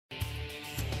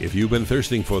If you've been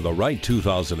thirsting for the right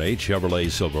 2008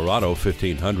 Chevrolet Silverado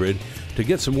 1500 to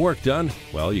get some work done,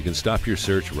 well, you can stop your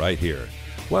search right here.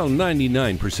 While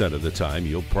 99% of the time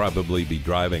you'll probably be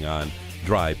driving on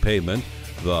dry pavement,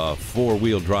 the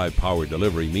four-wheel drive power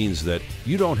delivery means that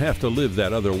you don't have to live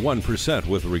that other 1%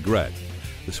 with regret.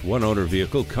 This one-owner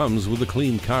vehicle comes with a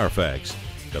clean Carfax.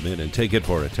 Come in and take it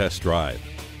for a test drive.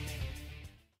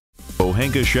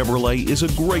 Pohanka Chevrolet is a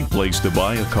great place to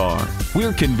buy a car.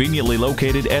 We're conveniently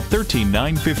located at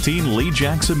 13915 Lee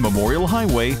Jackson Memorial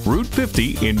Highway, Route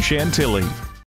 50 in Chantilly.